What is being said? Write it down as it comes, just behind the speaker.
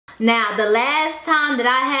Now, the last time that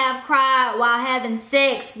I have cried while having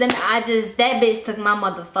sex, then that bitch took my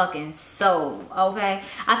motherfucking soul, okay?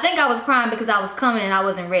 I think I was crying because I was coming and I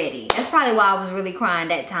wasn't ready. That's probably why I was really crying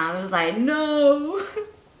that time. It was like, no,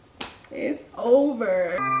 it's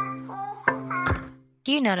over.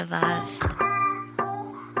 You know the vibes.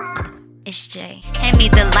 It's Jay. Hand me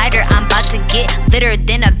the lighter, I'm about to get litter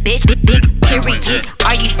than a bitch. Big period.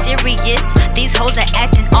 Are you serious? These hoes are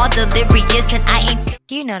acting all delirious and I ain't.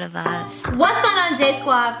 You know the vibes. What's going on, J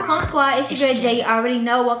Squad? Plum Squad, it's your girl Jay. You already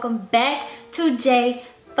know. Welcome back to J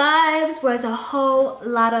Vibes, where there's a whole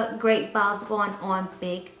lot of great vibes going on.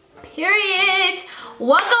 Big period.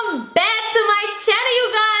 Welcome back to my channel,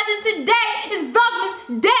 you guys, and today is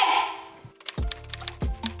Vlogmas Day.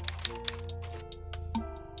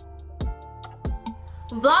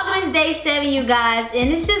 Vlogmas Day 7, you guys,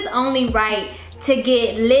 and it's just only right to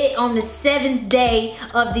get lit on the 7th day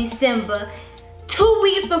of December, 2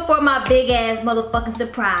 weeks before my big ass motherfucking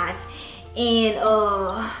surprise. And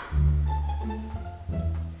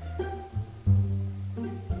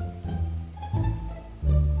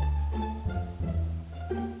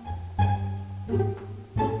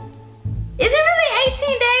is it really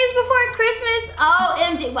 18 days before Christmas?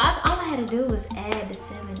 OMG. Well, all I had to do was add the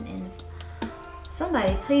 7 and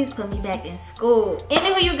somebody please put me back in school.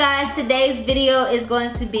 Anywho, you guys, today's video is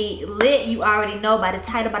going to be lit. You already know by the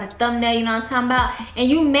title, by the thumbnail, you know what I'm talking about. And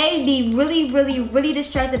you may be really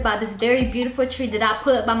distracted by this very beautiful tree that I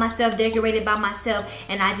put by myself, decorated by myself,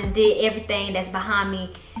 and I just did everything that's behind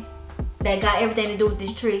me that got everything to do with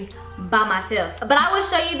this tree by myself. But I will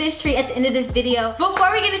show you this tree at the end of this video.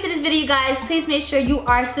 Before we get into this video, you guys, please make sure you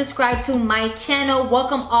are subscribed to my channel.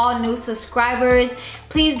 Welcome all new subscribers.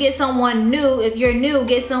 Please get someone new. If you're new,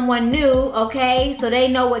 get someone new, okay? So they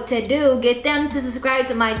know what to do. Get them to subscribe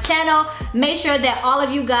to my channel. Make sure that all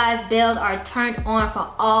of you guys' bells are turned on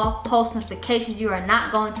for all post notifications. You are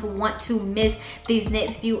not going to want to miss these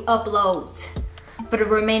next few uploads for the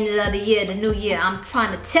remainder of the year, the new year. I'm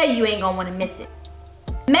trying to tell you, you ain't gonna want to miss it.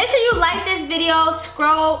 Make sure you like this video,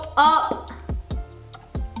 scroll up,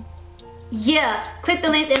 yeah, click the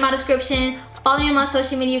links in my description, follow me on my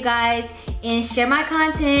social media, guys, and share my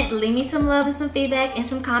content. Leave me some love and some feedback and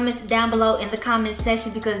some comments down below in the comment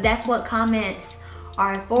section, because that's what comments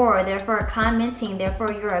are for. They're for commenting, they're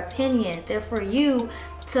for your opinions, they're for you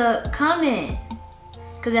to comment,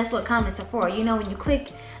 because that's what comments are for. You know, when you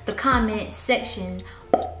click the comment section,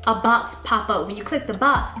 a box pop up. When you click the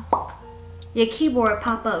box, your keyboard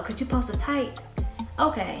pop up. Could you post a type?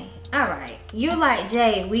 Okay, all right. You like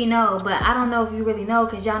Jay, we know, but I don't know if you really know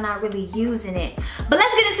because y'all not really using it. But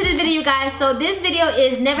let's get into this video, you guys. So this video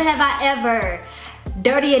is Never Have I Ever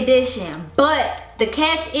Dirty Edition. But the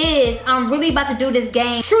catch is I'm really about to do this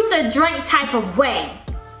game truth or drink type of way.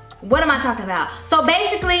 What am I talking about? So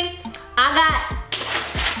basically, I got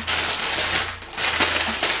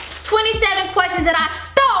 27 questions that I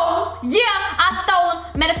stole. Yeah, I stole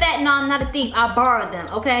them. Matter of fact, no, I'm not a thief. I borrowed them,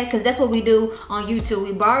 okay? Because that's what we do on YouTube.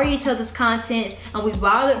 We borrow each other's contents and we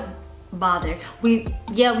we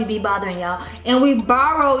be bothering y'all. And we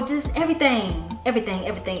borrow just everything. So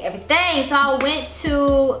I went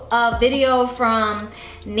to a video from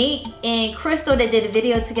Nick and Crystal that did a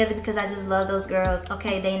video together because I just love those girls.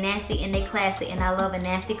 Okay, they nasty and they classy, and I love a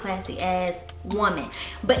nasty, classy ass woman.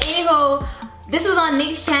 But anywho, this was on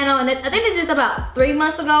Nick's channel, and I think this is about 3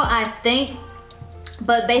 months ago, I think.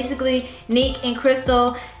 But basically, Nick and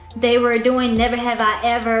Crystal, they were doing Never Have I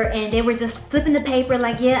Ever, and they were just flipping the paper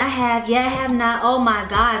like, yeah, I have not. Oh my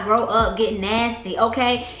God, grow up, get nasty,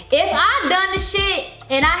 okay? If I done the shit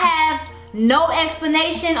and I have no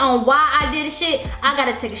explanation on why I did the shit, I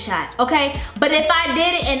gotta take a shot, okay? But if I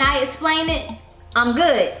did it and I explain it, I'm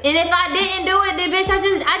good. And if I didn't do it, then bitch,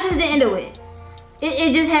 I just didn't do it.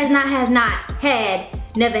 It just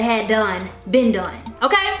never had done, been done,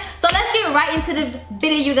 okay? So let's get right into the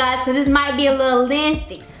video, you guys, because this might be a little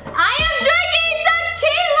lengthy. I am drinking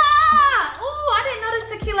tequila! Ooh, I didn't know this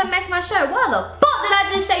tequila matched my shirt. Why the fuck did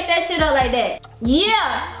I just shake that shit up like that?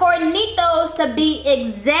 Yeah, Hornitos to be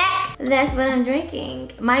exact. That's what I'm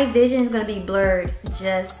drinking. My vision is gonna be blurred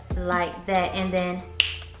just like that, and then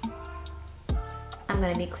I'm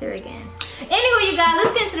gonna be clear again. Anyway, you guys,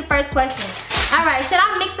 let's get into the first question. All right, should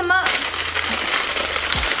I mix them up?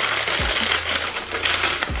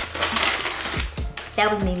 That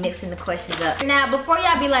was me mixing the questions up. Now, before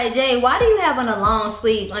y'all be like, Jay, why do you have on a long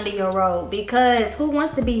sleeve under your robe? Because who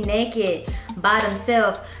wants to be naked by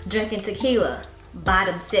themselves drinking tequila by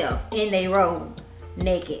themselves in their robe,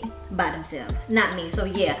 naked by themselves? Not me. So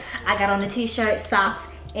yeah, I got on a t-shirt, socks,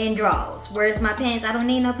 and drawers. Where's my pants? I don't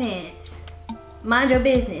need no pants. mind your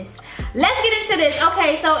business. Let's get into this.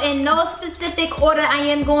 Okay, so in no specific order, I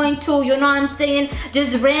am going to, you know what I'm saying,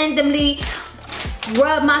 just randomly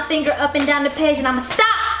rub my finger up and down the page, and I'ma stop.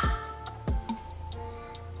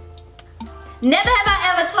 Never have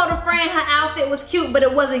I ever told a friend her outfit was cute, but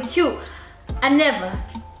it wasn't cute. I never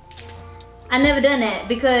done that,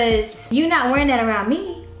 because you not wearing that around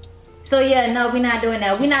me. So yeah, no, we not doing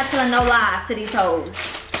that. We not telling no lies to these hoes.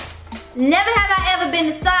 Never have I ever been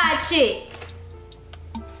a side chick.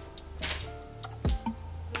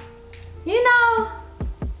 You know,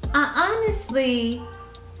 I honestly,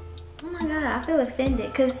 oh my God, I feel offended,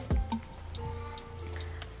 because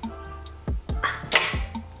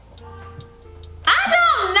I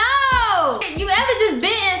don't know. You ever just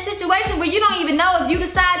been in a situation where you don't even know if you the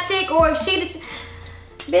side chick or if she the,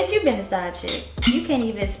 bitch, you been a side chick. You can't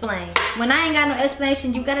even explain. When I ain't got no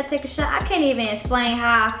explanation, you gotta take a shot. I can't even explain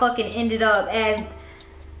how I fucking ended up as,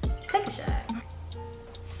 take a shot.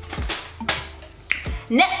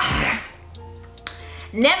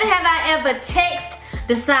 Never have I ever texted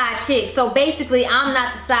the side chick. So basically, I'm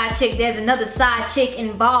not the side chick. There's another side chick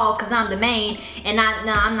involved because I'm the main. And no,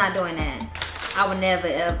 I'm not doing that. I would never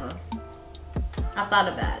ever. I thought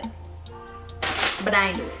about it, but I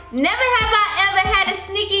ain't do it. Never have I ever had a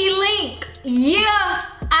sneaky link. Yeah,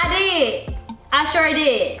 I did. I sure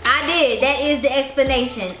did. I did. That is the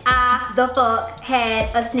explanation. I the fuck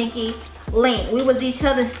had a sneaky link. We was each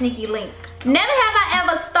other's sneaky link. Never have I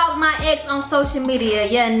ever stalked my ex on social media.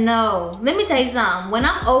 Yeah, no. Let me tell you something. When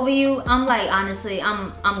I'm over you, I'm like, honestly,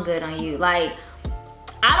 I'm good on you. Like,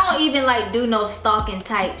 I don't even like do no stalking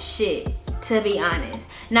type shit, to be honest.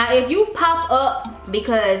 Now, if you pop up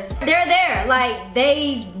because they're there, like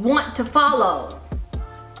they want to follow,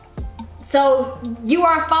 so you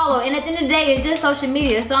are followed, and at the end of the day, it's just social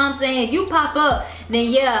media. So I'm saying, if you pop up, then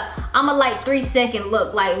yeah, I'm a like 3-second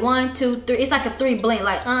look, like 1, 2, 3. It's like a 3 blink,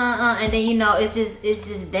 like and then you know, it's just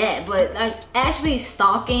that. But like actually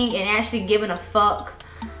stalking and actually giving a fuck,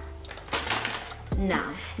 no.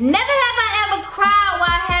 Never have I ever cried while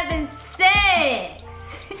having sex.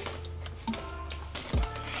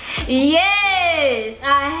 Yes,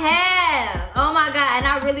 I have. Oh my God, and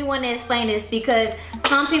I really want to explain this because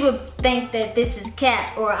some people think that this is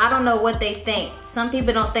cap, or I don't know what they think. Some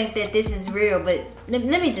people don't think that this is real, but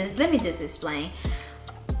let me just explain.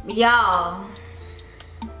 Y'all,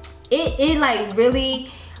 it like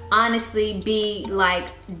really honestly be like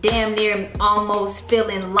damn near almost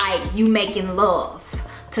feeling like you making love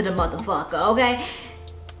to the motherfucker, okay?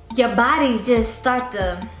 Your body just start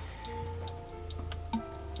to,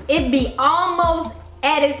 it be almost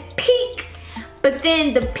at its peak, but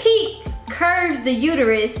then the peak curves the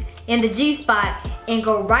uterus in the G-spot and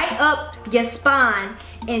go right up your spine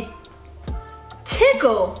and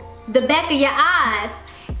tickle the back of your eyes.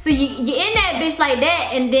 So you're in that bitch like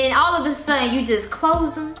that, and then all of a sudden you just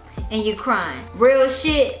close them and you're crying. Real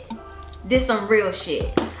shit. This some real shit.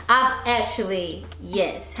 I've actually,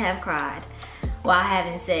 yes, have cried while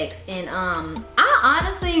having sex, and I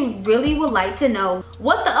honestly really would like to know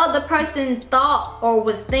what the other person thought or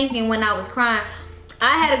was thinking when I was crying.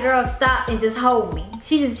 I had a girl stop and just hold me.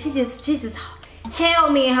 She just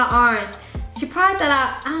held me in her arms. She probably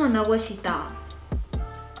thought I don't know what she thought,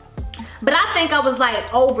 but I think I was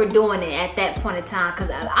like overdoing it at that point in time, because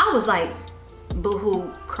I was like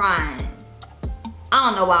boohoo crying. I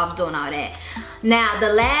don't know why I was doing all that. Now, the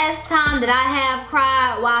last time that I have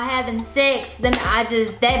cried while having sex, then that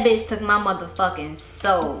bitch took my motherfucking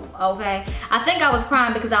soul, okay? I think I was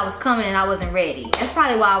crying because I was coming and I wasn't ready. That's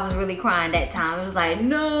probably why I was really crying that time. It was like,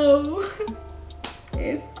 no,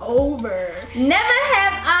 it's over. Never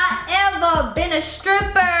have I ever been a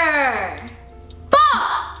stripper.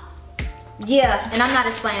 Fuck! Yeah, and I'm not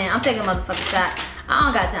explaining. I'm taking a motherfucking shot. I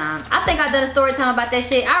don't got time. I think I've done a story time about that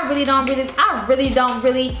shit. I really don't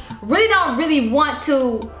want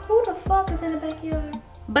to. Who the fuck is in the backyard?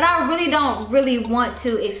 But I really don't want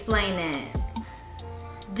to explain that.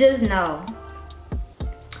 Just know.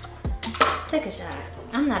 Take a shot.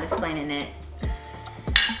 I'm not explaining that.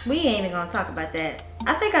 We ain't even gonna talk about that.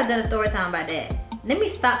 I think I've done a story time about that. Let me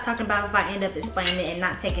stop talking about if I end up explaining it and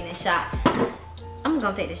not taking a shot. I'm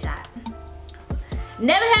gonna take the shot.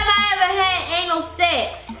 Never have I ever had anal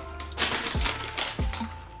sex.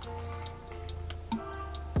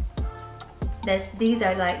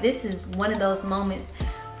 This is one of those moments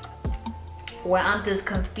where I'm just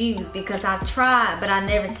confused because I've tried but I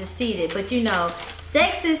never succeeded. But you know,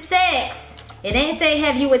 sex is sex. It ain't say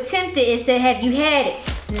have you attempted, it said have you had it.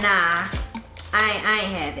 Nah, I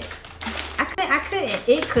ain't have it. I couldn't.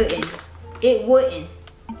 It couldn't. It wouldn't.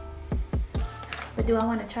 But do I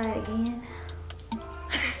want to try it again?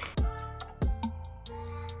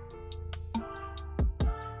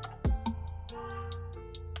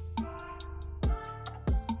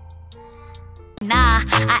 Nah,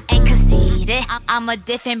 I ain't conceited. I'm a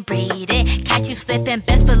different breed. Catch you slipping,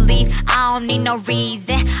 best believe I don't need no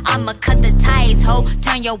reason. I'ma cut the ties, ho.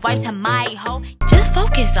 Turn your wife to my hoe. Just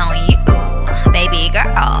focus on you, baby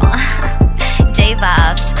girl. J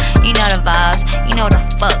vibes, you know the vibes. You know what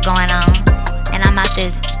the fuck going on. And I'm out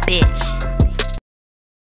this bitch.